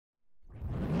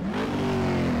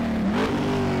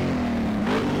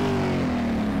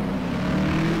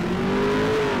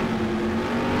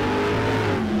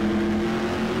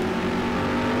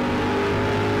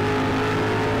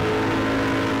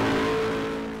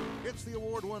It's the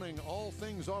award-winning All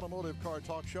Things Automotive Car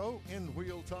Talk Show in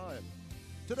real time.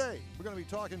 Today, we're going to be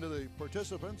talking to the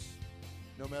participants,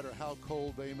 no matter how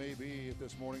cold they may be at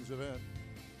this morning's event.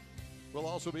 We'll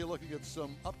also be looking at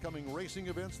some upcoming racing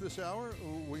events this hour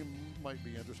we might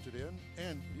be interested in,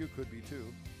 and you could be too.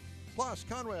 Plus,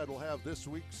 Conrad will have this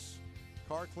week's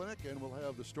car clinic, and we'll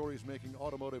have the stories making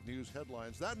automotive news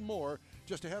headlines. That and more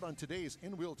just ahead on today's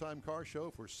In Real Time Car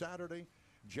Show for Saturday,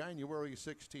 January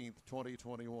 16th,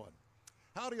 2021.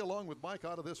 Howdy, along with Mike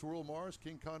out of this world, Mars,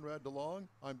 King Conrad DeLong.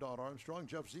 I'm Don Armstrong.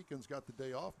 Jeff Zekin's got the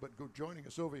day off, but joining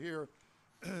us over here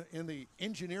in the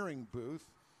engineering booth,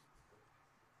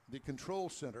 the control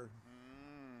center,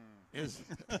 is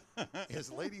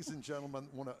ladies and gentlemen,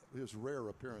 one of his rare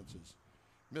appearances,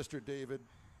 Mr. David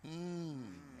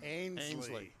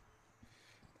Ainsley.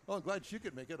 Oh, I'm glad you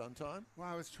could make it on time. Well,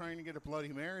 I was trying to get a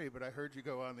Bloody Mary, but I heard you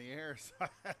go on the air, so I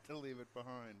had to leave it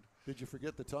behind. Did you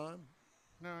forget the time?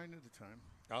 No, I knew the time.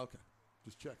 Okay,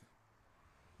 just checking.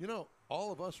 You know,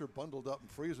 all of us are bundled up and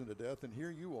freezing to death, and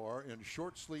here you are in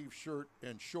short sleeve shirt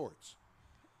and shorts.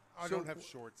 I don't have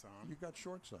shorts on. You got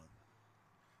shorts on.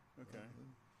 Okay.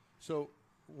 So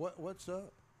what's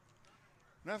up?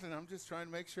 Nothing. I'm just trying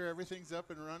to make sure everything's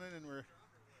up and running, and we're.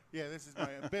 Yeah, this is my.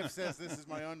 Biff says this is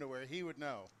my underwear. He would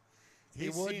know. He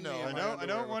would know. I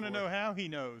don't want to know how he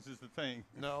knows is the thing.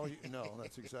 No,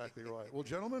 that's exactly right. Well,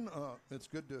 gentlemen, it's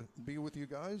good to be with you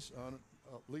guys,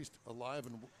 at least alive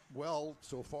and well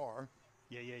so far.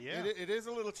 Yeah. It is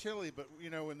a little chilly, but you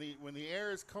know when the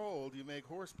air is cold, you make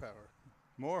horsepower.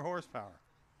 More horsepower.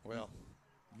 Well,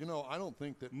 you know, I don't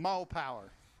think that. More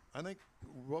power. I think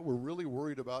what we're really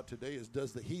worried about today is,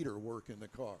 does the heater work in the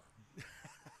car?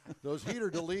 Those heater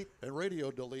delete and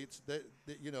radio deletes,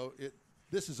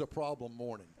 this is a problem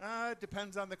morning. It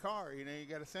depends on the car. You know, you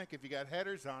got to think if you got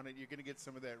headers on it, you're going to get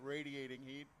some of that radiating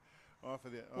heat off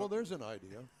of the. Well, there's an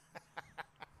idea.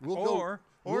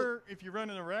 Or if you're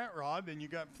running a rat rod, then you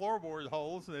got floorboard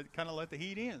holes that kind of let the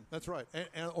heat in. That's right,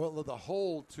 and the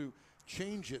hole to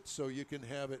change it so you can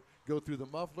have it go through the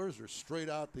mufflers or straight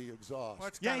out the exhaust. Well,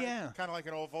 it's kind of like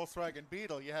an old Volkswagen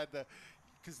Beetle. You had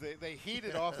because they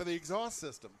heated off of the exhaust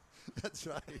system. That's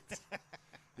right.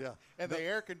 Yeah, and they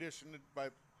air conditioned it by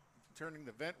turning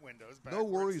the vent windows backwards. No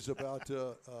worries about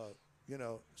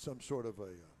some sort of a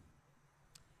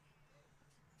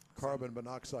carbon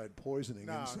monoxide poisoning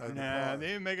inside the car. They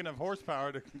didn't make enough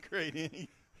horsepower to create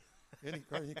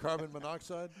any carbon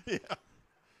monoxide. Yeah.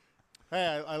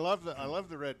 Hey, I love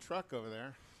the red truck over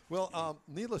there. Well,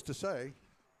 needless to say,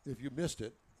 if you missed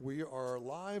it, we are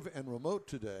live and remote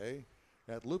today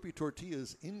at Lupe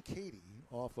Tortillas in Katy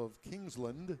off of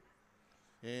Kingsland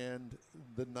and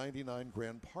the 99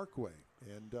 Grand Parkway.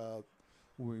 And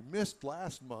we missed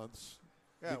last month's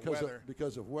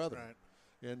because of weather.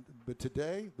 Right. But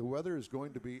today, the weather is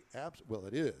going to be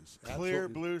it is. Clear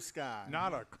blue sky.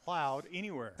 Not a cloud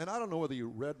anywhere. And I don't know whether you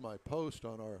read my post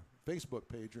on our Facebook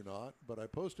page or not, but I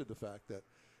posted the fact that,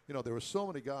 there were so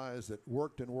many guys that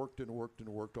worked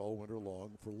all winter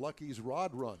long for Lucky's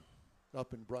Rod Run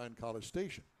up in Bryan College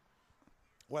Station.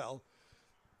 Well,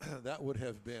 that would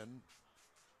have been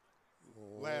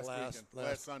last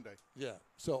Sunday. Yeah.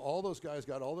 So all those guys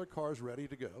got all their cars ready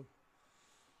to go.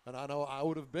 And I know I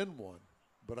would have been one,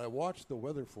 but I watched the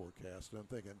weather forecast and I'm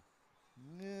thinking,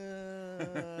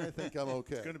 I think I'm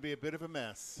okay. It's going to be a bit of a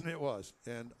mess. It was.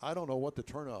 And I don't know what the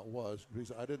turnout was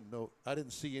because I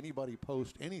didn't see anybody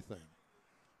post anything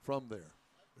from there.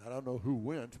 I don't know who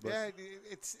went, but yeah,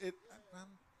 I'm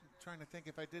trying to think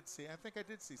if I did see. I think I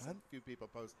did see some few people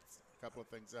post a couple of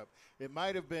things up. It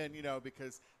might have been,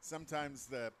 because sometimes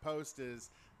the post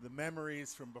is the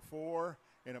memories from before,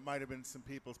 and it might have been some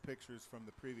people's pictures from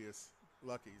the previous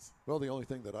Luckies. Well, the only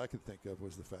thing that I could think of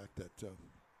was the fact that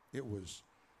it was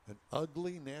an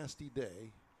ugly, nasty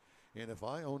day, and if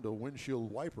I owned a windshield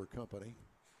wiper company,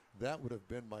 that would have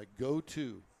been my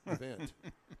go-to event.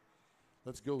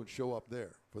 Let's go and show up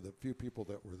there for the few people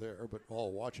that were there, but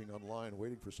all watching online,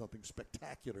 waiting for something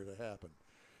spectacular to happen.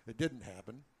 It didn't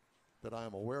happen that I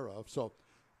am aware of. So,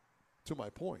 to my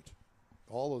point,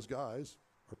 all those guys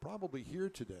are probably here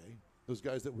today, those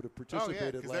guys that would have participated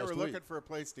last week. because they were looking for a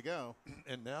place to go.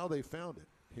 And now they found it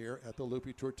here at the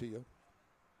Lupe Tortilla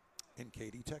in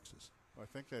Katy, Texas. Well,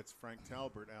 I think that's Frank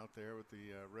Talbert out there with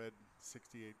the red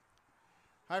 68.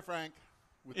 Hi, Frank.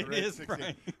 With the red 68.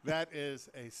 Frank. That is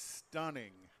a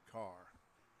stunning car.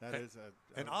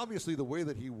 And obviously the way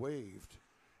that he waved,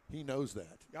 he knows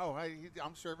that. Oh,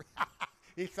 I'm sure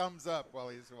he thumbs up while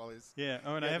he's yeah.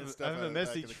 Oh, and I have a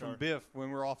message from Biff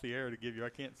when we're off the air to give you. I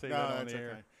can't say that on the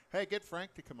air. Hey, get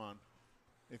Frank to come on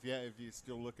if you're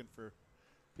still looking for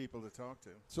people to talk to.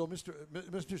 So Mr.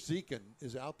 Zekin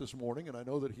is out this morning, and I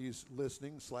know that he's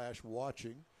listening /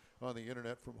 watching on the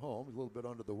internet from home. He's a little bit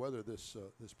under the weather this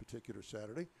particular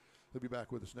Saturday. He'll be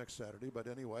back with us next Saturday. But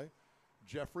anyway,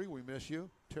 Jeffrey, we miss you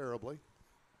terribly.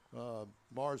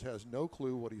 Mars has no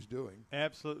clue what he's doing.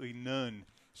 Absolutely none.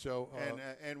 So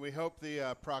and we hope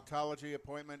the proctology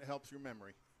appointment helps your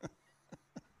memory.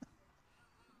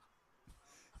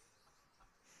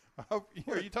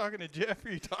 Are you talking to Jeff or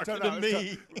are you talking to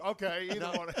me? Okay, either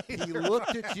one. He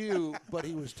looked at you, but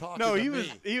he was talking to me.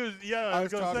 He was. Yeah, I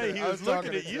was going to say he was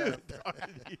looking at you.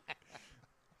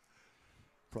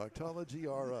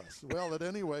 Proctology are us. Well, at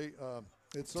any rate,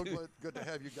 it's so good to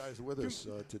have you guys with us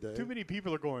today. Too many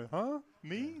people are going, huh?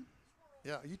 Me?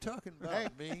 Yeah, are you talking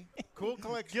about me? Cool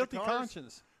collection Guilty of cars.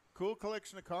 conscience. Cool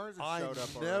collection of cars that showed up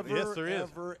I already. never, Yes, there is.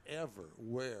 ever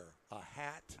wear a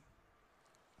hat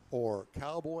or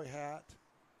cowboy hat,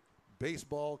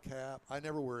 baseball cap. I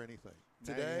never wear anything.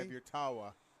 Now Today, you have your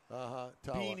tawa. tawa.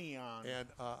 Beanie on. And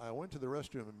I went to the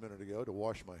restroom a minute ago to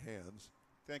wash my hands.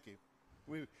 Thank you.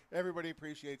 Everybody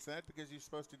appreciates that because you're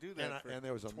supposed to do that And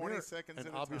there was a 20 mirror, seconds and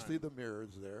at a obviously time. the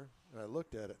mirror's there. And I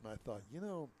looked at it and I thought,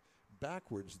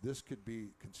 backwards, this could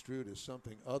be construed as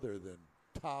something other than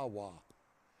tawa.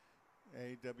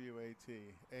 A-W-A-T.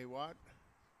 A what?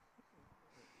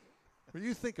 Well,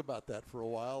 you think about that for a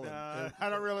while. And I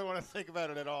don't really want to think about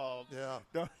it at all. Yeah.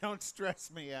 Don't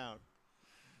stress me out.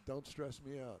 Don't stress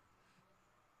me out.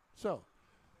 So,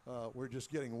 we're just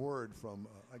getting word from,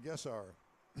 I guess, our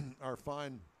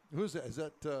fine. Who's that? Is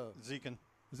that Zekin.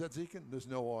 Is that Zekin? There's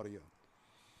no audio.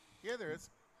 Yeah, there is.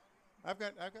 I've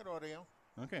got audio.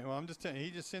 Okay, well, I'm just telling you,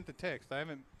 he just sent the text. I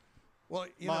haven't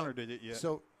monitored it yet.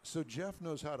 So Jeff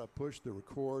knows how to push the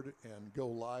record and go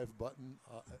live button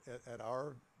at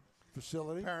our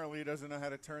facility. Apparently, he doesn't know how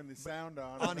to turn the sound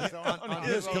on on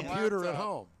his own computer at laptop.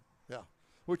 home. Yeah,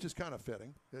 which is kind of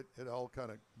fitting. It all kind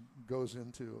of goes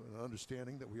into an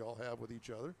understanding that we all have with each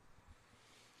other.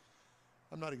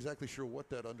 I'm not exactly sure what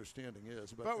that understanding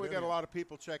is. But we got a lot of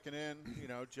people checking in.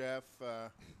 Jeff,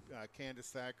 Candace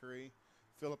Thackeray,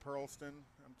 Philip Hurlston.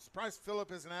 I'm surprised Philip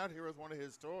isn't out here with one of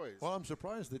his toys. Well, I'm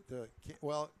surprised that,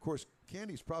 of course,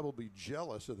 Candy's probably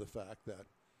jealous of the fact that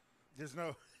there's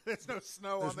no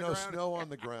snow there's on the no ground. snow on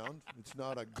the ground. It's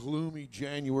not a gloomy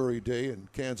January day in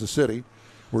Kansas City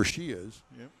where she is.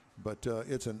 Yep. But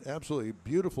it's an absolutely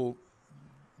beautiful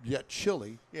yet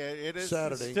chilly It is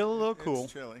Saturday. Still a little cool.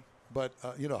 It's chilly. But,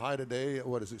 high today,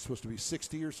 what is it, supposed to be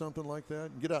 60 or something like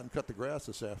that? And get out and cut the grass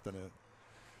this afternoon.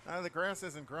 The grass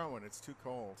isn't growing. It's too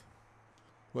cold.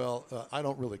 Well, I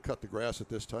don't really cut the grass at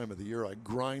this time of the year. I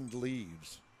grind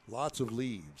leaves, lots of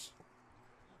leaves,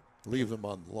 leave them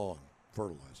on the lawn,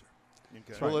 fertilizer. Okay.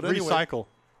 That's Well, right. at any rate, Recycle.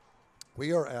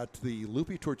 We are at the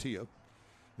Lupe Tortilla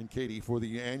in Katy for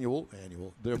the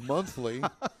their monthly.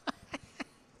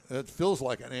 It feels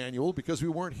like an annual because we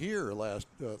weren't here last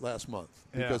month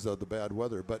because of the bad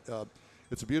weather. But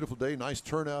it's a beautiful day, nice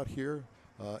turnout here.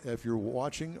 If you're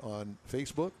watching on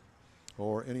Facebook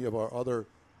or any of our other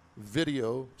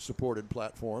video-supported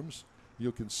platforms,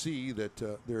 you can see that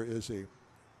there is a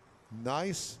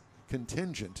nice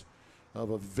contingent of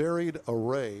a varied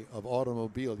array of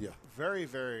automobilia. Very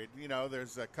varied.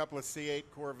 There's a couple of C8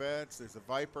 Corvettes. There's a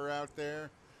Viper out there.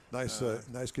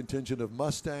 Nice contingent of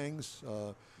Mustangs.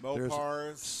 Mopars.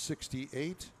 There's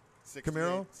 68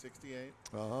 Camaro. 68.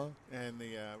 Uh-huh. And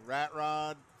the Rat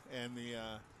Rod and the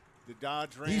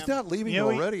Dodge Ram. He's not leaving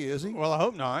already, is he? Well, I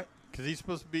hope not, because he's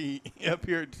supposed to be up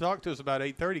here to talk to us about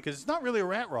 8:30. Because it's not really a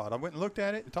rat rod. I went and looked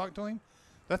at it and talked to him.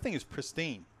 That thing is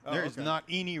pristine. There is not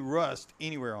any rust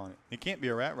anywhere on it. It can't be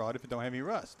a rat rod if it don't have any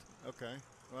rust. Okay.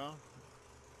 Well,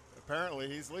 apparently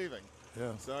he's leaving.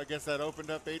 Yeah. So I guess that opened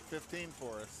up 8:15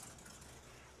 for us.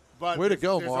 But way to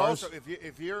go, there's Mars. Also,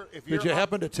 if you're Did you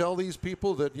happen to tell these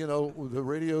people that the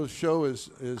radio show is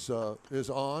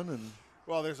on? And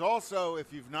well, there's also,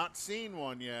 if you've not seen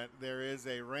one yet, there is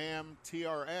a Ram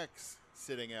TRX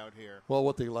sitting out here. well,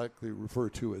 what they likely refer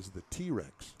to as the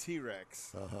T-Rex.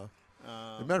 T-Rex. As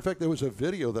a matter of fact, there was a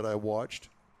video that I watched.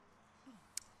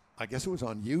 I guess it was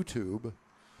on YouTube.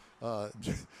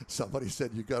 Somebody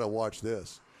said, you got to watch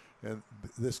this. And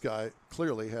this guy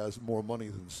clearly has more money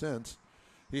than sense.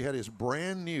 He had his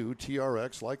brand new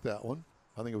TRX like that one.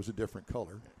 I think it was a different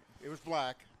color. It was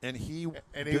black. And he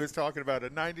was talking about a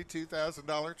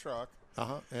 $92,000 truck.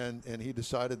 And he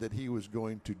decided that he was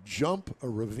going to jump a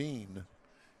ravine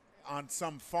On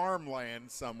some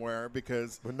farmland somewhere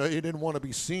because... But no, he didn't want to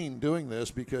be seen doing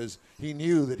this because he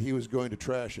knew that he was going to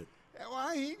trash it.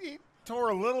 Well, he tore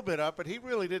a little bit up, but he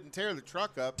really didn't tear the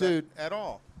truck up at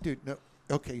all. Dude, no.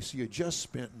 Okay, so you just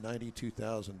spent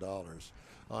 $92,000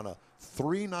 on a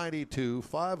 392,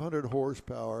 500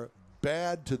 horsepower,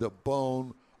 bad to the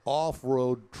bone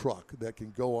off-road truck that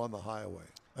can go on the highway.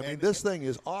 I mean, this thing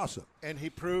is awesome. And he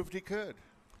proved he could.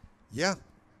 Yeah.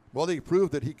 Well, he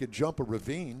proved that he could jump a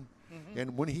ravine.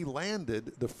 And when he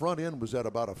landed, the front end was at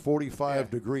about a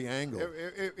 45-degree angle.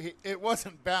 It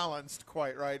wasn't balanced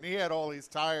quite right. And he had all these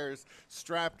tires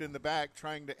strapped in the back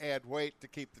trying to add weight to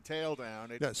keep the tail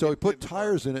down. So he put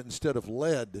tires in it instead of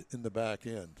lead in the back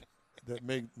end. That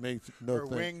made no or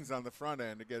thing. Wings on the front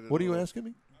end to get it. What are you asking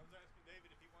me? I was asking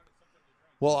David if he wanted something to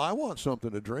drink. Well, I want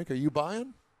something to drink. Are you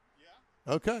buying?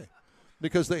 Yeah. Okay.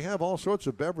 Because they have all sorts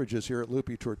of beverages here at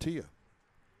Lupe Tortilla.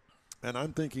 And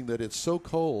I'm thinking that it's so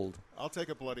cold. I'll take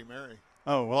a Bloody Mary.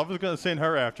 Oh, well, I was going to send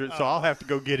her after it, so I'll have to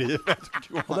go get it if that's what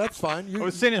you want. Well, that's fine. I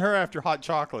was sending her after hot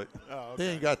chocolate. Oh, okay. They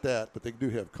ain't got that, but they do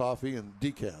have coffee and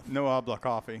decaf. No habla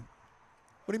coffee.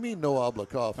 What do you mean, no habla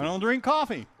coffee? I don't drink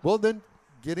coffee. Well, then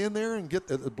get in there and get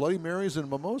the Bloody Marys and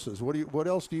mimosas. What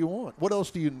else do you want? What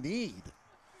else do you need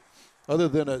other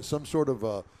than some sort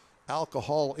of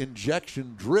alcohol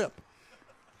injection drip?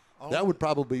 That would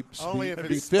probably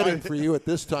be fitting for you at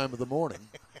this time of the morning.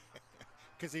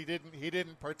 Because he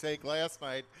didn't partake last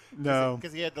night. No,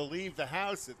 because he had to leave the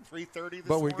house at 3:30 this morning.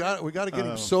 But we got to get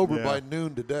him sober by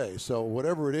noon today. So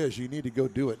whatever it is, you need to go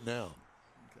do it now.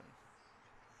 Okay.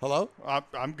 Hello?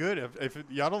 I'm good. If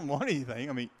y'all don't want anything,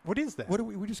 I mean, what is that? What do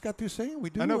we just got through saying? We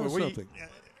do I know, want but something.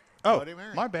 Oh,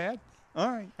 my bad.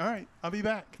 All right. I'll be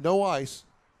back. No ice.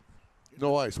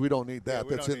 No ice. We don't need that.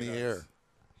 Yeah, That's in the air.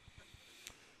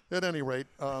 At any rate,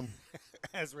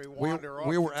 as we wander off,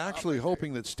 we were actually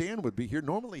hoping that Stan would be here.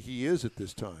 Normally he is at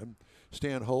this time.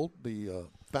 Stan Holt, the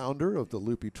founder of the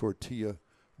Lupe Tortilla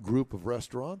group of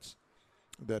restaurants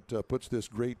that puts this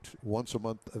great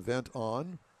once-a-month event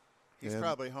on. He's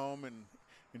probably home and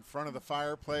in front of the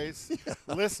fireplace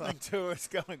listening to us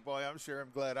going, boy,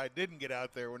 I'm glad I didn't get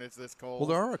out there when it's this cold. Well,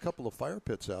 there are a couple of fire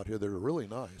pits out here that are really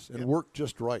nice and work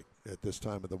just right at this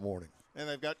time of the morning. And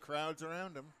they've got crowds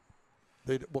around them.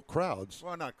 Crowds?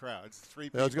 Well, not crowds. 3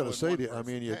 people. I was going to say to you, person. I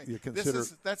mean, you consider.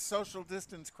 That's social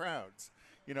distance crowds.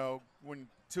 You know, when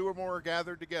 2 or more are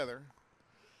gathered together,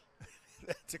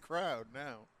 that's a crowd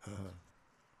now.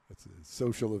 It's a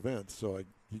social event, so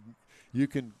you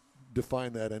can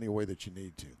define that any way that you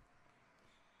need to.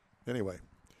 Anyway,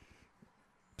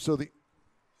 so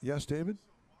yes, David?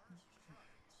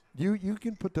 You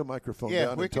can put the microphone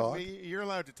down and talk. You're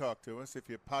allowed to talk to us if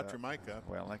you pot your mic up.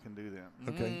 Well, I can do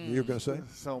that. Okay, you're going to say?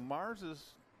 So Mars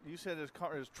you said his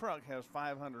truck has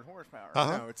 500 horsepower.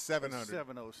 No, it's 700. It's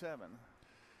 707.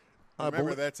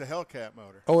 Remember, that's a Hellcat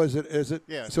motor. Oh, is it?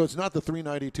 Yeah. So it's not the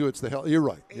 392, it's the Hell. You're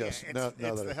right. Yes. It's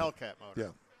the Hellcat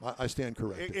motor. Yeah, I stand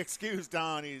corrected. Excuse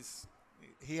Don,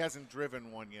 he hasn't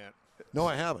driven one yet. No,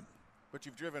 I haven't. But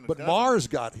you've driven But Mars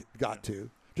got to,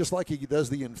 just like he does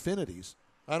the Infinities.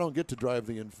 I don't get to drive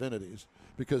the Infinities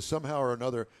because somehow or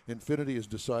another Infinity has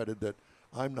decided that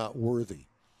I'm not worthy.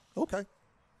 Okay.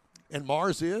 And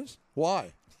Mars is?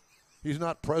 Why? He's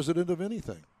not president of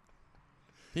anything.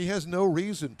 He has no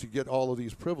reason to get all of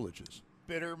these privileges.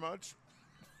 Bitter much?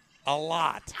 A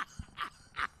lot.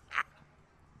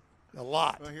 A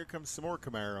lot. Well, here comes some more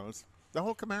Camaros. The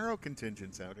whole Camaro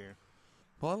contingent's out here.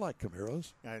 Well, I like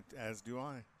Camaros. As do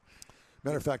I.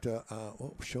 Matter of fact,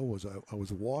 what show was I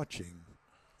was watching?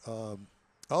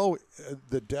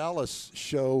 The Dallas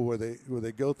show where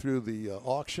they go through the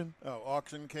auction. Oh,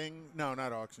 Auction King? No,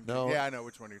 not Auction No. King. Yeah, I know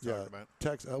which one you're talking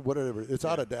about. Whatever. It's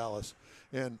out of Dallas,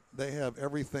 and they have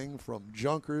everything from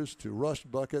junkers to rush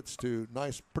buckets to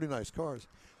pretty nice cars.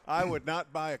 I would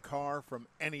not buy a car from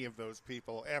any of those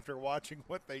people after watching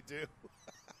what they do.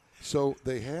 So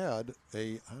they had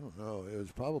I don't know, it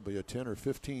was probably a 10 or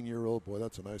 15-year-old. Boy,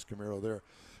 that's a nice Camaro there.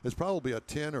 It's probably a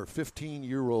 10 or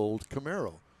 15-year-old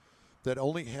Camaro that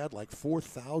only had like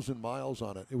 4,000 miles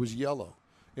on it. It was yellow,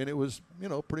 and it was,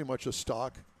 pretty much a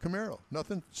stock Camaro.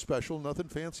 Nothing special, nothing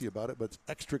fancy about it, but it's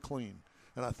extra clean.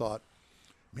 And I thought,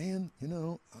 man,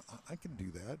 I can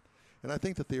do that. And I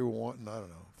think that they were wanting, I don't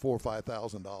know, $4,000 or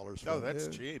 $5,000. Oh, that's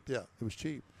cheap. Yeah, it was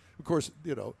cheap. Of course,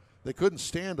 they couldn't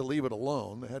stand to leave it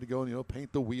alone. They had to go and,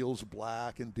 paint the wheels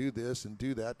black and do this and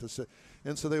do that.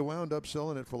 And so they wound up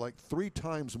selling it for like 3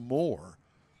 times more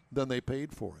than they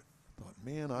paid for it. Thought,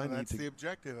 man, that's the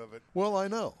objective of it. Well, I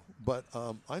know, but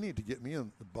I need to get me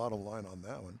in the bottom line on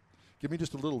that one. Give me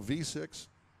just a little V6,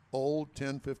 old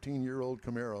 10, 15-year-old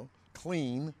Camaro,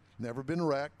 clean, never been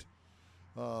wrecked.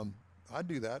 I'd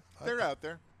do that. They're out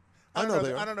there. I know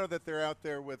they are. I don't know that they're out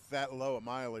there with that low a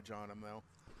mileage on them, though.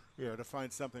 To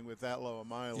find something with that low a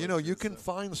mileage. You can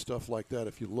find stuff like that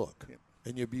if you look,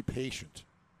 and you be patient.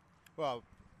 Well,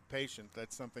 patient.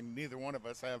 That's something neither one of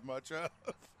us have much of.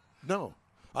 No,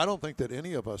 I don't think that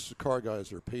any of us car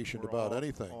guys are patient about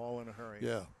anything. All in a hurry.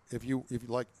 Yeah. If you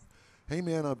like, hey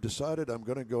man, I've decided I'm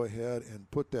going to go ahead and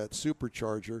put that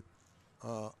supercharger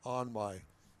on my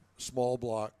small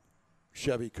block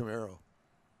Chevy Camaro.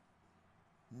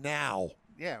 Now.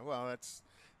 Yeah, well,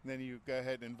 then you go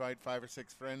ahead and invite 5 or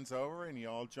 6 friends over, and you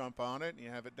all jump on it, and you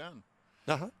have it done.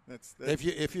 Uh-huh. That's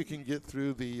if you can get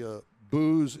through the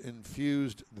booze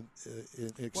infused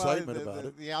excitement about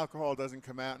it. The alcohol doesn't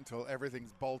come out until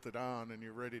everything's bolted on and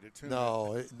you're ready to tune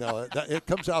it. No, it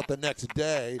comes out the next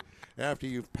day after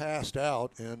you've passed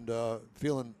out and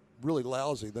feeling really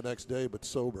lousy the next day, but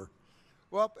sober.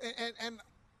 Well, and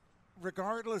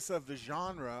regardless of the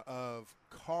genre of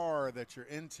car that you're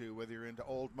into, whether you're into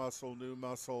old muscle, new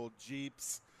muscle,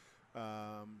 Jeeps,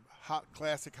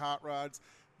 classic hot rods,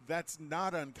 that's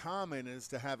not uncommon is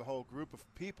to have a whole group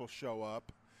of people show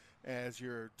up as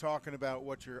you're talking about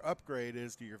what your upgrade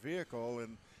is to your vehicle,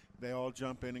 and they all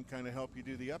jump in and kind of help you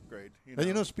do the upgrade.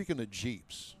 And speaking of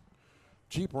Jeeps,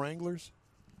 Jeep Wranglers,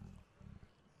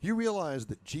 you realize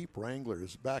that Jeep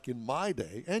Wranglers back in my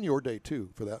day, and your day too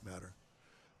for that matter,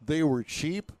 they were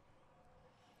cheap,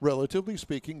 relatively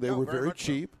speaking. They were very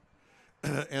cheap,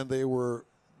 so. And they were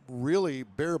really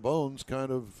bare bones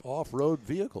kind of off-road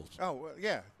vehicles. Oh, well,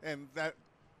 yeah, and that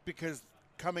because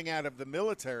coming out of the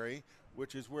military,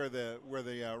 which is where the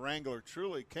Wrangler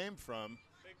truly came from,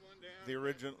 the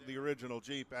original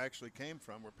Jeep actually came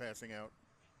from. We're passing out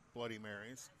Bloody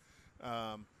Marys.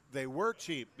 They were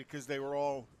cheap because they were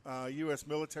all U.S.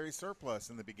 military surplus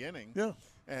in the beginning. Yeah.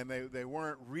 And they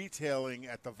weren't retailing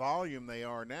at the volume they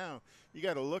are now. You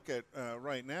got to look at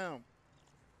right now.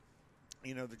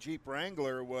 The Jeep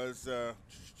Wrangler was the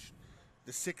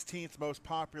 16th most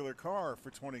popular car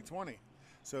for 2020.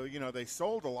 So, they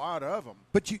sold a lot of them.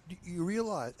 But you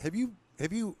realize, have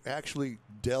you actually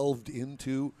delved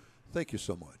into, thank you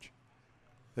so much,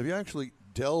 have you actually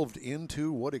delved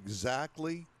into what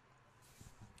exactly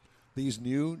these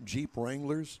new Jeep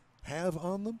Wranglers have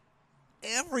on them?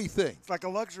 Everything. It's like a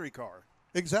luxury car.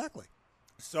 Exactly.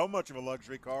 So much of a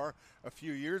luxury car, a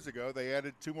few years ago, they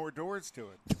added 2 more doors to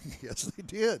it. Yes, they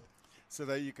did. So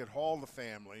that you could haul the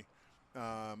family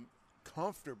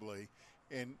comfortably.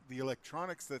 And the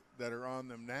electronics that are on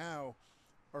them now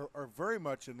are very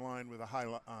much in line with a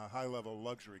high-level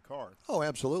luxury car. Oh,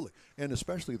 absolutely. And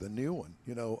especially the new one.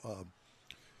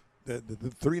 The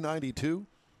 392,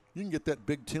 you can get that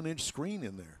big 10-inch screen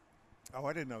in there. Oh,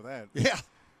 I didn't know that. Yeah.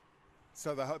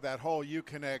 So that whole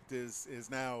Uconnect is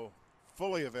now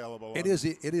fully available. It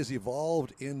is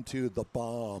evolved into the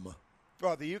bomb.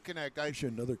 Well, the Uconnect.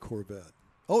 Another Corvette.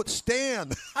 Oh, it's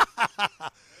Stan.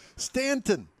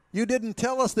 Stanton. You didn't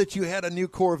tell us that you had a new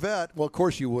Corvette. Well, of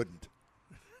course you wouldn't.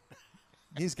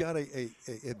 He's got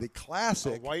the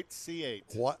classic. A white C8.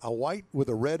 A white with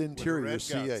a red interior with red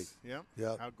C8. Guts. Yep.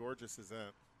 Yeah. How gorgeous is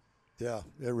that? Yeah,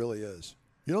 it really is.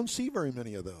 You don't see very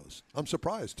many of those. I'm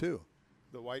surprised, too.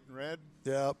 The white and red?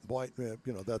 Yeah, white.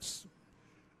 That's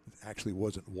actually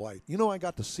wasn't white. I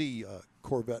got to see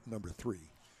Corvette number 3.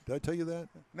 Did I tell you that?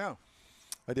 No.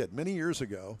 I did. Many years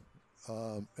ago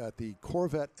at the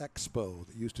Corvette Expo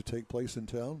that used to take place in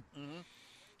town.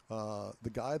 Mm-hmm. The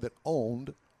guy that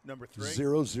owned number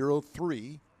 3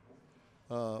 003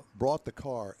 brought the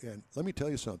car. And let me tell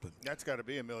you something. That's got to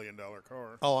be $1 million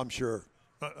car. Oh, I'm sure.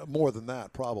 More than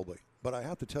that, probably. But I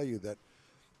have to tell you that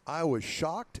I was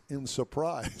shocked and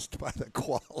surprised by the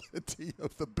quality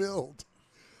of the build.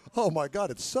 Oh my God,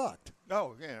 it sucked.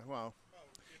 Oh yeah, well,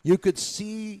 you could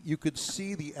see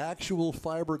the actual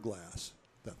fiberglass,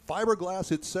 the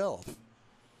fiberglass itself.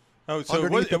 Oh, so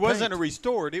it wasn't a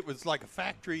restored; it was like a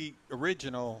factory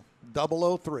original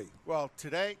 003. Well,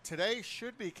 today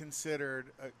should be considered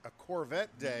a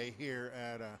Corvette day here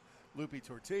at Lupe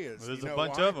Tortillas. Well, there's a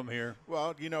bunch of them here.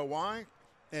 Well, you know why?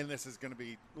 And this is going to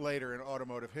be later in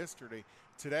automotive history.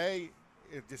 Today,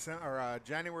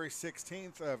 January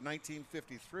 16th of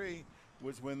 1953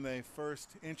 was when they first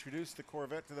introduced the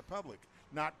Corvette to the public.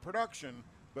 Not production,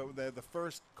 but the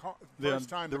first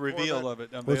time the reveal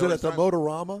Corvette, of it. Was it at the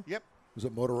Motorama? Yep. Was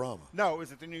it Motorama? No, it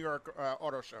was at the New York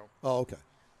Auto Show. Oh, okay.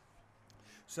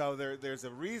 So there's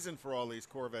a reason for all these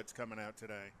Corvettes coming out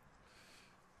today.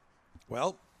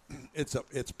 Well, it's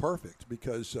perfect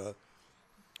because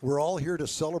we're all here to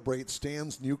celebrate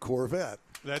Stan's new Corvette.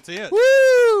 That's it.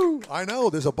 Woo! I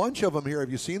know. There's a bunch of them here. Have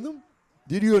you seen them?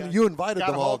 Did you? You invited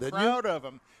them all, didn't you? Got a whole crowd of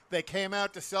them. They came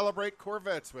out to celebrate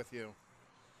Corvettes with you.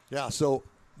 Yeah. So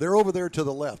they're over there to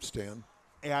the left, Stan.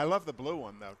 Yeah, I love the blue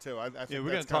one though too. I think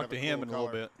we're going to talk to him in a little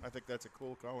bit. I think that's a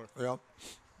cool color. Yeah.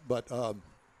 But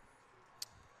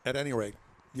at any rate,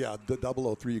 Yeah, the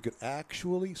 003. You could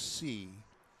actually see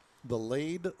the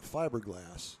laid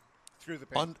fiberglass Through the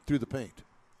paint. through the paint.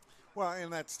 Well,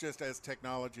 and that's just as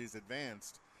technology's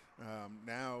advanced.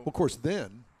 Now, Well, of course,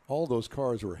 then all those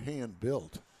cars were hand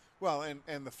built. well,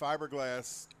 and the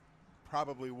fiberglass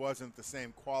probably wasn't the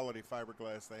same quality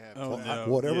fiberglass they have Oh, today. no.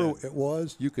 Whatever yeah. it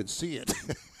was, you could see it,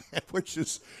 which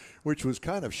was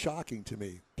kind of shocking to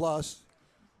me. Plus,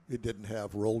 it didn't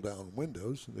have roll down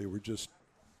windows; they were just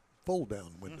fold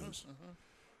down windows.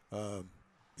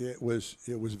 It was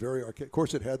very archaic. Of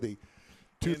course, it had the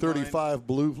 235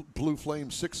 blue flame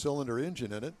 6-cylinder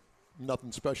engine in it.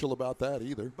 Nothing special about that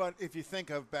either. But if you think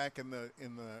of back in the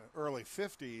early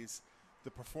 50s,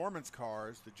 the performance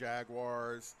cars, the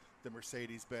Jaguars, the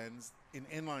Mercedes-Benz, an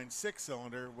inline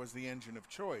 6-cylinder was the engine of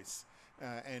choice.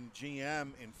 And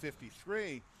GM in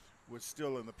 53 was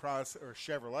still in the process, or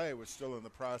Chevrolet was still in the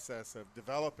process of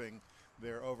developing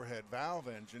their overhead valve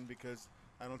engine, because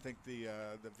I don't think the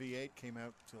V8 came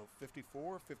out till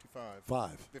 54, 55.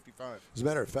 55. As a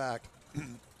matter of fact,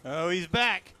 Oh, he's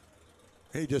back.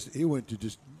 he went to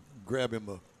just grab him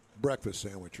a breakfast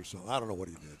sandwich or something. I don't know what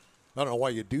he did. I don't know why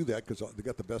you do that, because they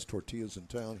got the best tortillas in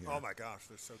town here. Oh my gosh,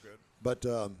 they're so good. But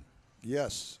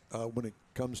yes, when it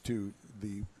comes to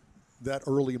that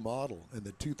early model and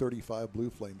the 235 Blue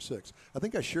Flame 6, I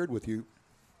think I shared with you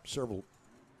several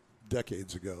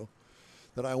decades ago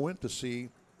that I went to see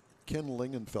Ken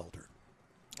Lingenfelter.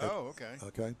 Oh, okay.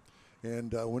 Okay,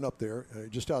 and went up there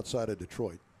just outside of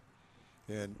Detroit,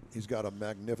 and he's got a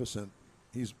magnificent.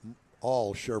 He's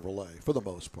all Chevrolet for the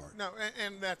most part. No,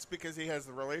 and that's because he has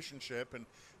the relationship, and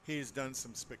he's done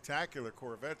some spectacular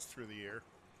Corvettes through the year.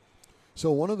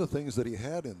 So one of the things that he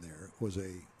had in there was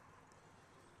a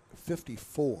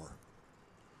 54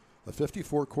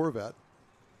 Corvette,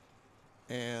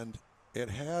 and it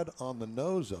had on the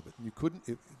nose of it, you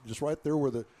couldn't, just right there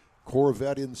where the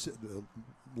Corvette the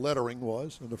lettering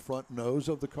was on the front nose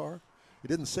of the car, it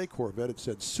didn't say Corvette, it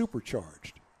said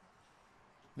supercharged.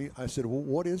 I said, well,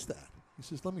 what is that? He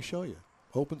says, let me show you.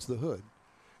 Opens the hood,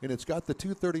 and it's got the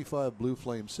 235 Blue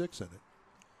Flame 6 in it,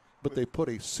 but they put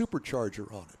a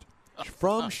supercharger on it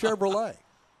from Chevrolet.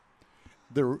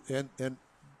 And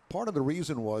part of the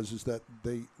reason is that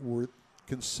they were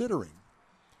considering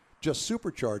just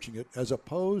supercharging it as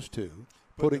opposed to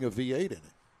putting a V8 in it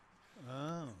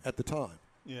at the time.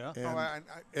 Yeah. And,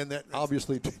 and that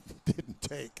obviously didn't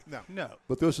take. No.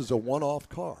 But this is a one-off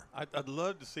car. I'd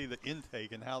love to see the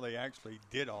intake and how they actually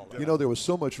did all that. You know, there was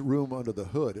so much room under the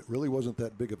hood, it really wasn't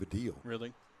that big of a deal.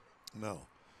 Really? No.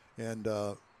 And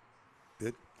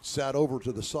it sat over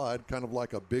to the side, kind of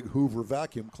like a big Hoover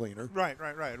vacuum cleaner. Right.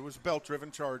 It was a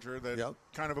belt-driven Charger, that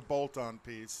kind of a bolt-on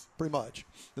piece. Pretty much.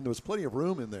 And there was plenty of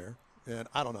room in there. And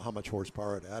I don't know how much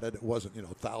horsepower it added. It wasn't,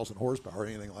 1,000 horsepower or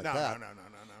anything like that. No.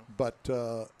 But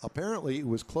apparently it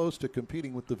was close to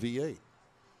competing with the V8.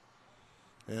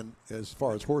 And as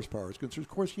far as horsepower is concerned,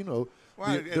 of course, the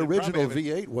original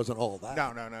V8 wasn't all that.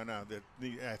 No.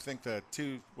 I think the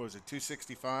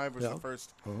 265 was the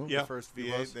first the first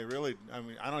V8. They really,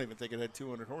 I don't even think it had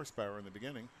 200 horsepower in the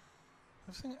beginning.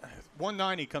 I was thinking,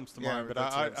 190 comes to mind, but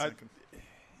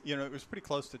it was pretty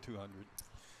close to 200.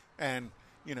 And,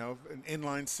 an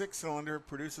inline 6-cylinder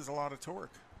produces a lot of torque.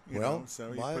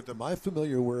 So my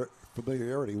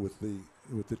familiarity with the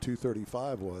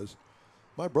 235 was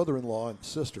my brother-in-law and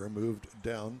sister moved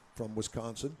down from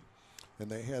Wisconsin, and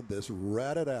they had this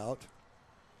ratted out.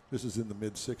 This is in the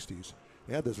mid-'60s.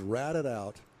 They had this ratted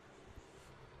out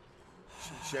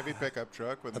Chevy pickup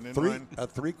truck with an inline, a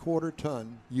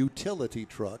 3/4-ton utility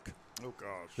truck. Oh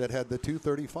gosh! That had the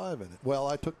 235 in it. Well,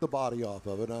 I took the body off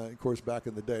of it. Of course, back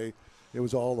in the day, it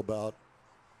was all about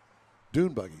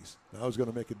dune buggies. I was going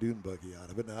to make a dune buggy out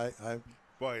of it. And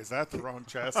boy, is that the wrong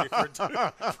chassis for a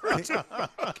dune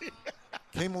buggy?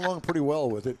 Came along pretty well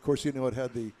with it. Of course, it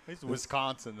had It's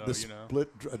Wisconsin, though, the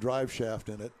split drive shaft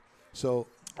in it. So.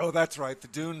 Oh, that's right. The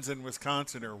dunes in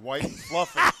Wisconsin are white and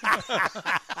fluffy.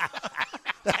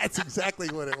 That's exactly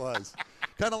what it was.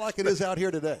 Kind of like it is out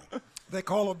here today. They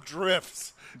call them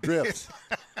drifts. Drifts.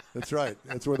 That's right.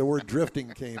 That's where the word drifting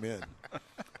came in.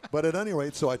 But at any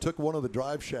rate, so I took one of the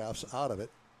drive shafts out of it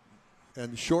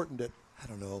and shortened it, I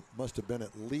don't know, must have been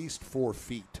at least 4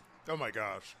 feet. Oh, my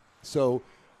gosh. So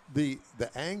the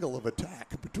angle of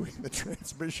attack between the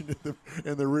transmission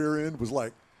and the rear end was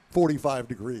like 45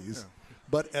 degrees. Yeah.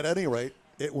 But at any rate,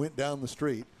 it went down the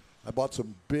street. I bought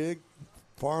some big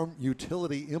farm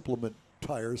utility implement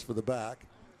tires for the back.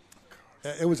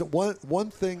 It was one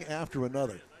thing after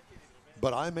another.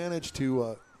 But I managed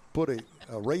to put a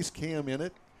race cam in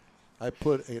it. I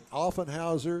put an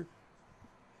Offenhauser,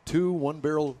 2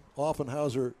 one-barrel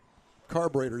Offenhauser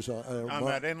carburetors On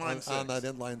that inline on that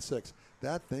inline six.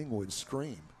 That thing would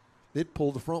scream. It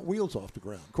pulled the front wheels off the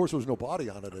ground. Of course, there was no body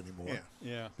on it anymore.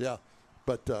 Yeah.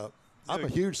 But I'm a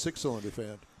huge six-cylinder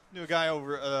fan. Knew a guy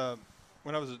over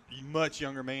when I was a much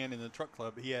younger man in the truck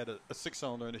club. He had a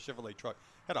six-cylinder in a Chevrolet truck.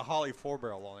 Had a Holley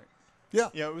 4-barrel on it. Yeah.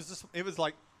 Yeah. It was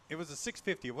a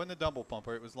 650. It wasn't a double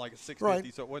pumper. It was like a 650,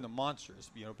 Right. so it wasn't a monstrous,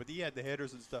 But he had the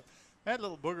headers and stuff. That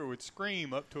little booger would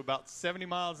scream up to about 70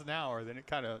 miles an hour. Then it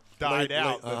kind of died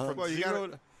out. But from zero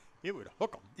to, it would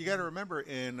hook them. You got to remember,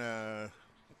 in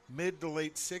mid to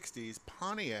late 60s,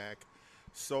 Pontiac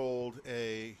sold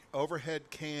a overhead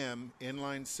cam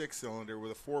inline six-cylinder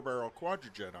with a 4-barrel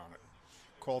quadrijet on it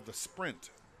called the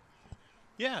Sprint.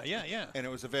 Yeah. And it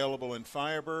was available in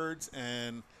Firebirds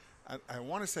and I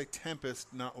want to say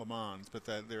Tempest, not Le Mans, but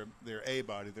their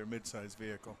A-body, their mid-size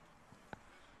vehicle.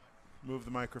 Move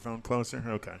the microphone closer.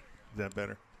 Okay. Is that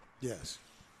better? Yes.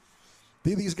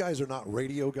 These guys are not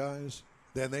radio guys.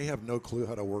 Then they have no clue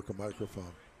how to work a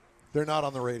microphone. They're not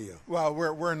on the radio. Well,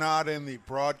 we're not in the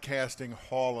Broadcasting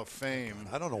Hall of Fame.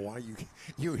 I don't know why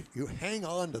you hang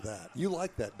on to that. You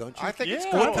like that, don't you? I think it's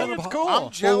Yeah, cool. I think it's cool. I'm Well,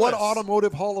 jealous. what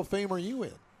automotive Hall of Fame are you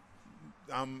in?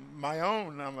 I'm my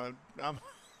own. I'm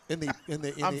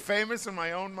famous in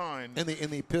my own mind. In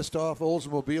the pissed off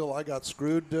Oldsmobile I got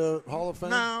screwed Hall of Fame?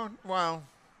 No, well,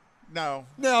 no.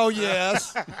 No,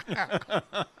 yes.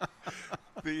 The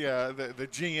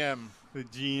GM. The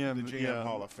GM. The GM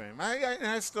Hall of Fame.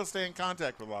 I still stay in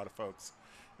contact with a lot of folks.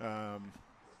 Well,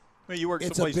 you worked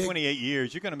It's a someplace big- 28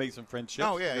 years. You're going to make some friendships.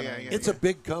 Oh, yeah. It's a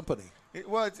big company.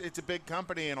 It's a big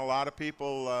company, and a lot of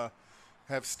people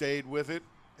have stayed with it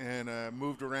and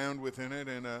moved around within it.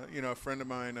 And a friend of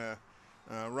mine,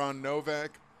 Ron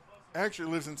Novak, actually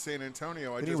lives in San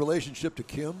Antonio. Any relationship to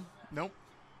Kim? Nope.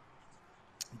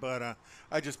 But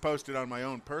I just posted on my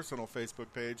own personal Facebook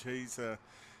page.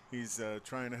 He's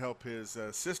trying to help his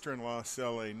sister-in-law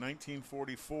sell a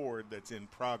 1940 Ford that's in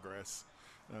progress.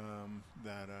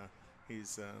 That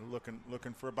he's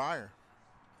looking for a buyer.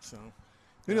 So,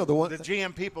 The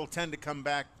GM people tend to come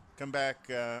back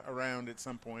around at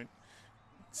some point,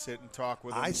 sit and talk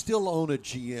with them. I still own a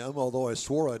GM, although I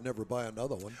swore I'd never buy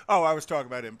another one. Oh, I was talking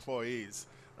about employees.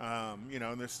 And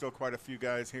there's still quite a few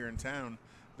guys here in town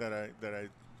that I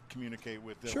communicate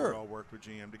with that Sure. all work with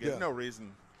GM to get no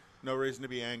reason to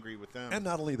be angry with them. And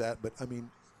not only that, but I mean,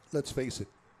 let's face it,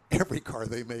 every car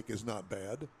they make is not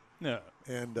bad. No.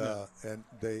 And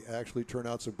they actually turn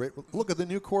out some great. Look at the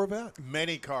new Corvette.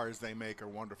 Many cars they make are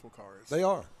wonderful cars. They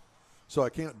are. So I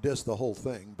can't diss the whole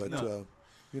thing, but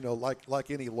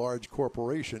like any large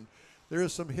corporation, there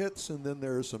is some hits and then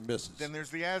there are some misses. Then there's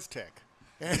the Aztec.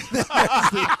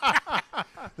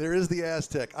 There is the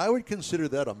Aztec. I would consider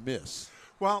that a miss.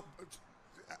 Well,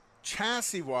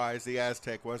 chassis-wise, the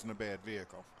Aztec wasn't a bad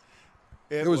vehicle.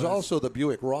 It was also the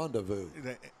Buick Rendezvous.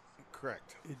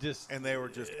 Correct. And they were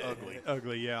just ugly.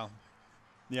 Ugly, yeah.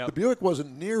 Yeah. The Buick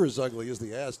wasn't near as ugly as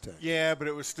the Aztec. Yeah, but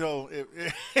it was still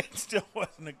it still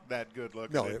wasn't that good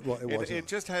looking. No, it wasn't. It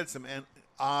just had some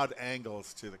odd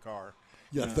angles to the car.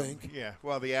 You think? Yeah.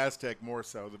 Well, the Aztec more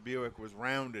so. The Buick was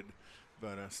rounded,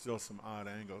 but still some odd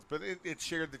angles. But it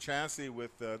shared the chassis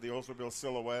with the Oldsmobile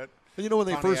Silhouette. And when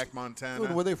they Pontiac,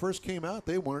 Montana. when they first came out,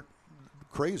 they weren't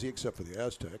crazy except for the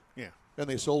Aztec. Yeah. And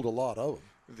they sold a lot of them.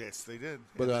 Yes, they did.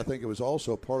 But I think it was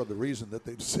also part of the reason that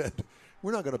they said,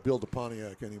 we're not going to build a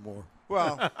Pontiac anymore.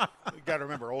 Well, you got to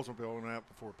remember Oldsmobile went out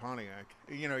before Pontiac.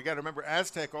 You got to remember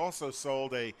Aztec also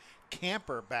sold a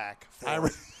camper back for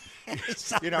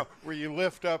where you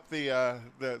lift up the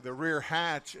rear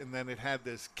hatch and then it had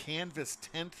this canvas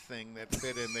tent thing that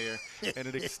fit in there and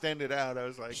it extended out. I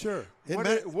was like, sure.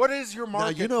 What is your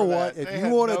market? Now, you know for what? that? If you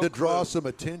wanted to draw some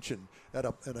attention at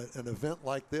an event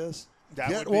like this,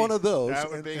 get one of those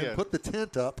and put the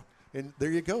tent up, and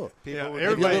there you go.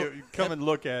 Everybody come and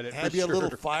look at it. Maybe a little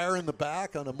fire in the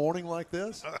back on a morning like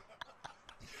this.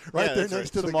 Right there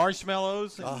next to some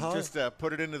marshmallows. And just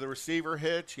put it into the receiver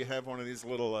hitch. You have one of these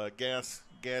little gas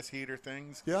heater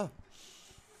things. Yeah.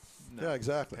 No, yeah,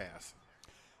 exactly. Pass.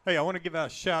 Hey, I want to give out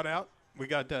a shout out. We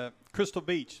got Crystal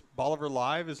Beach. Bolivar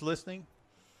Live is listening.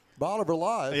 Bolivar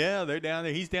Live? Yeah, they're down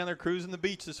there. He's down there cruising the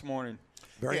beach this morning.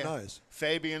 Very nice.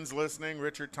 Fabian's listening.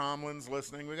 Richard Tomlin's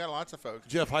listening. We got lots of folks.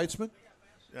 Jeff Heitzman?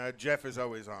 Jeff is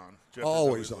always on. Jeff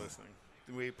always is on. listening.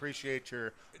 We appreciate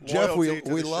your Jeff, loyalty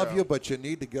to we the love show. you, but you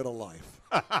need to get a life.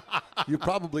 You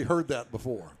probably heard that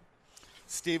before.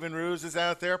 Stephen Ruse is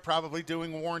out there probably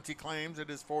doing warranty claims at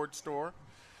his Ford store.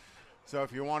 So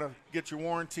if you want to get your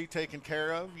warranty taken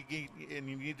care of, you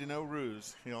need to know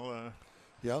Ruse.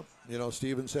 Yeah,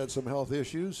 Stephen's had some health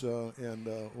issues, and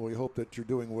we hope that you're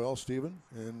doing well, Stephen.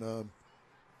 And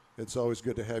It's always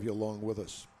good to have you along with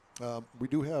us. We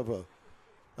do have a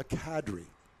cadre.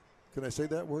 Can I say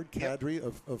that word? Cadre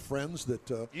of friends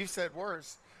that... You said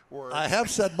worse. I have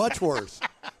said much worse.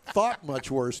 Thought much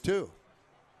worse, too.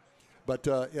 But,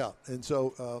 yeah, and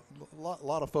so a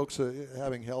lot of folks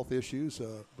having health issues.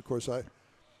 Of course, I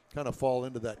kind of fall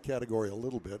into that category a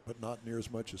little bit, but not near as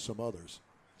much as some others.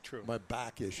 True. My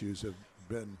back issues have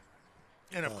been...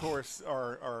 And, of course,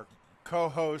 our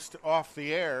co-host off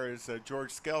the air is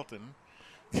George Skelton.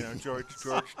 You know,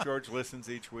 George listens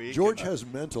each week. George has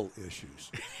mental issues,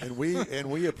 and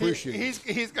we appreciate it.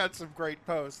 He's got some great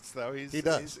posts, though. He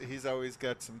does. He's always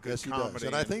got some good Yes, he comedy. does.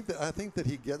 And I think that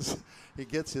he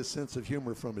gets his sense of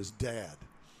humor from his dad.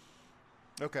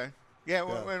 Okay. Yeah,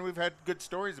 well, and we've had good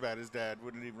stories about his dad.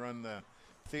 Wouldn't he run the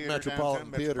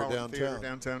Metropolitan Theater Theater downtown?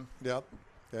 downtown. Yep,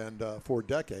 and for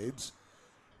decades,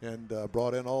 and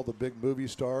brought in all the big movie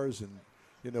stars, and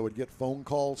would get phone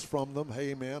calls from them.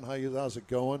 Hey, man, how's it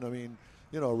going? I mean,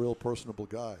 a real personable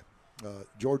guy.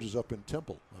 George is up in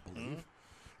Temple, I believe,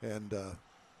 and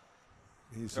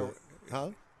he's huh?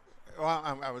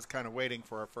 Well, I was kind of waiting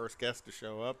for our first guest to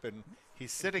show up, and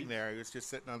he's sitting there. He was just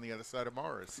sitting on the other side of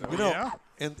Mars. So.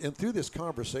 And through this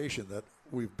conversation that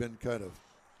we've been kind of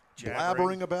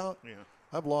Jabbering. blabbering about,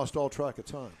 I've lost all track of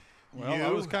time. Well, I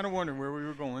was kind of wondering where we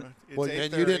were going. Well,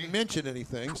 and you didn't mention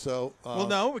anything, so... well,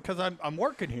 no, because I'm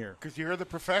working here. Because you're the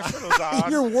professionals, Odd.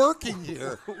 You're working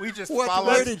here. We just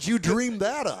Where did you dream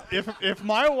that up? If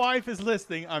my wife is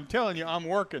listening, I'm telling you, I'm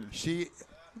working.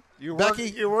 You're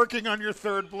working on your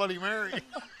third Bloody Mary.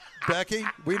 Becky,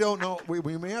 we don't know.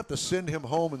 We may have to send him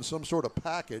home in some sort of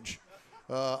package.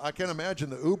 I can't imagine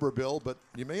the Uber bill, but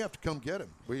you may have to come get him.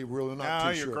 We're really not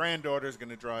too sure. Your granddaughter's going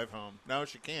to drive home. No,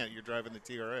 she can't. You're driving the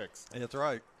TRX. That's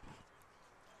right.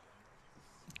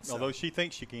 So. Although she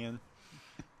thinks she can.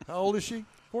 How old is she?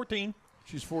 14.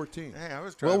 She's 14. Hey, I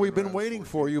was driving. Well, we've been waiting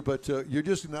for you, but you're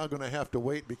just now going to have to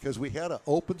wait because we had an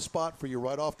open spot for you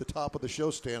right off the top of the show,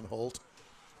 Stan Holt.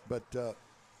 But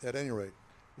at any rate,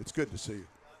 it's good to see you.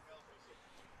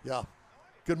 Yeah.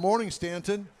 Good morning,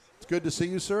 Stanton. It's good to see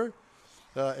you, sir.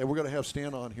 And we're going to have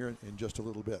Stan on here in just a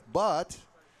little bit. But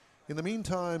in the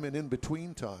meantime and in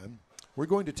between time, we're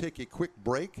going to take a quick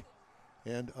break,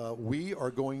 and we are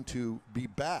going to be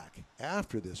back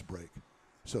after this break.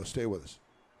 So stay with us.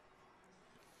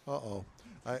 Uh-oh.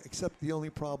 Except the only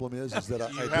problem is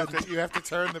that you have to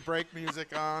turn the break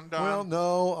music on, Don. Well,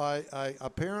 no, I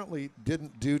apparently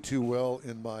didn't do too well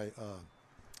in my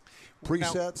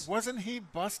presets. Now, wasn't he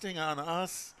busting on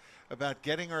us about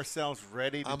getting ourselves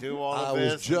ready to do all I of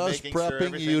this? was just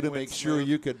prepping you to make sure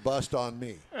you could bust on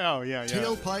me. Oh, yeah.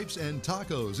 Tailpipes and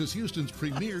Tacos is Houston's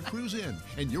premier cruise-in,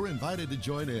 and you're invited to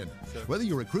join in. Whether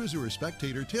you're a cruiser or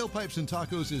spectator, Tailpipes and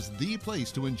Tacos is the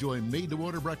place to enjoy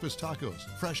made-to-order breakfast tacos,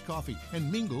 fresh coffee, and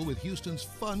mingle with Houston's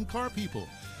fun car people.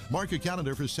 Mark your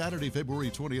calendar for Saturday, February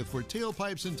 20th for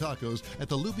Tailpipes and Tacos at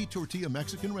the Lupe Tortilla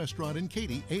Mexican Restaurant in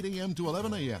Katy, 8 a.m. to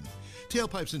 11 a.m.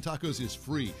 Tailpipes and Tacos is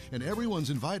free, and everyone's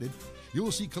invited. You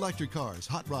will see collector cars,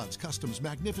 hot rods, customs,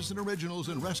 magnificent originals,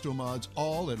 and resto mods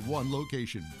all at one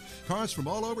location. Cars from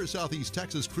all over Southeast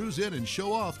Texas cruise in and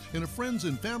show off in a friends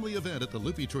and family event at the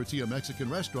Lupe Tortilla Mexican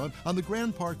Restaurant on the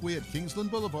Grand Parkway at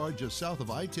Kingsland Boulevard, just south of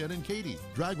I-10 in Katy.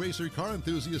 Drag racer, car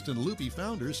enthusiast, and Lupe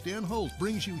founder Stan Holt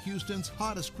brings you Houston's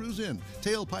hottest cruise in,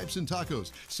 Tailpipes and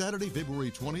Tacos, Saturday,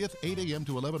 February 20th, 8 a.m.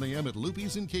 to 11 a.m. at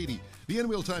Lupe's in Katy. The In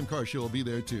Wheel Time Car Show will be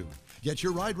there too. Get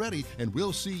your ride ready, and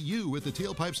we'll see you at the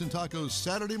Tailpipes and Tacos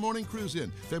Saturday morning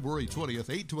cruise-in, February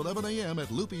 20th, 8 to 11 a.m.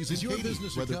 at Lupe's in Katy. Is your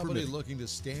business or company looking to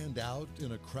stand out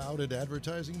in a crowded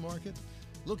advertising market?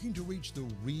 Looking to reach the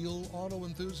real auto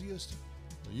enthusiast?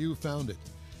 You found it.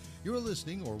 You're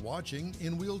listening or watching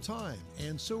In Wheel Time,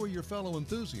 and so are your fellow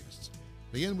enthusiasts.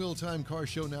 The In Wheel Time Car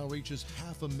Show now reaches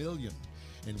 500,000,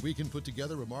 and we can put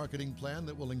together a marketing plan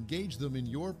that will engage them in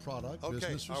your product,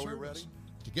 business, or service. Are we ready?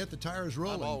 To get the tires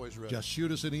rolling, I'm always ready. Just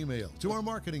shoot us an email to our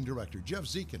marketing director, Jeff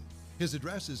Zekin. His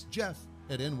address is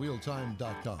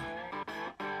jeff@nwheeltime.com.